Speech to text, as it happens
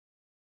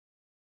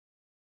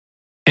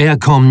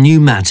AirCom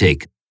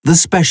Pneumatic, the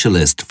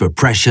specialist for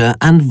pressure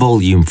and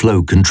volume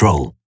flow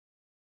control.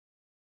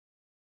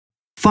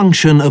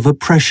 Function of a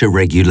pressure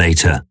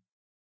regulator.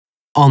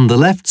 On the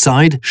left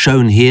side,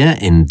 shown here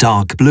in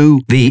dark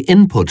blue, the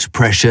input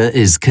pressure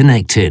is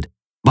connected.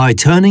 By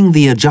turning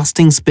the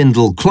adjusting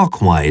spindle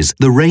clockwise,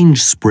 the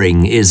range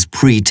spring is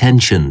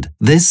pre-tensioned.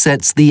 This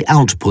sets the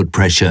output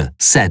pressure,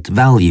 set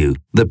value.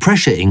 The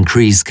pressure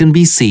increase can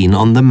be seen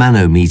on the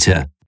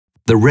manometer.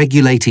 The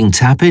regulating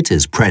tappet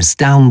is pressed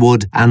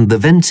downward and the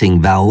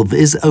venting valve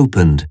is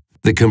opened.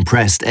 The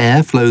compressed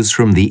air flows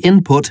from the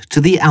input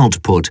to the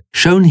output,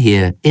 shown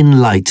here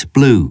in light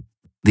blue.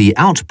 The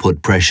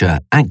output pressure,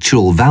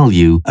 actual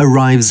value,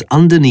 arrives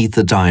underneath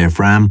the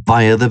diaphragm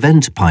via the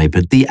vent pipe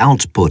at the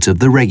output of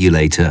the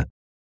regulator.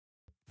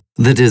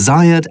 The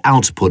desired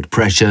output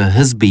pressure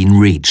has been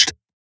reached.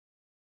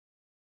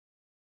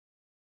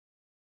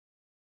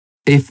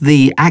 If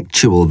the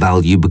actual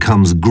value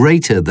becomes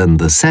greater than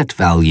the set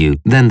value,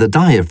 then the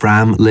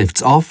diaphragm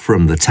lifts off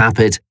from the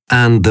tappet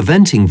and the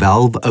venting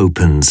valve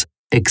opens.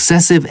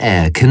 Excessive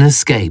air can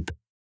escape.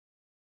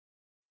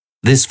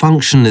 This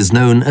function is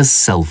known as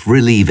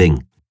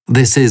self-relieving.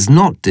 This is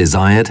not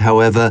desired,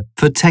 however,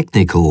 for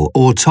technical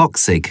or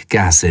toxic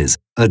gases.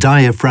 A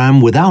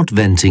diaphragm without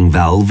venting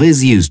valve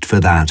is used for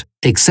that.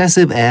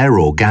 Excessive air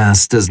or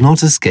gas does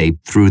not escape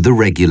through the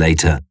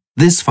regulator.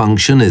 This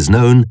function is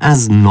known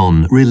as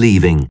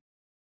non-relieving.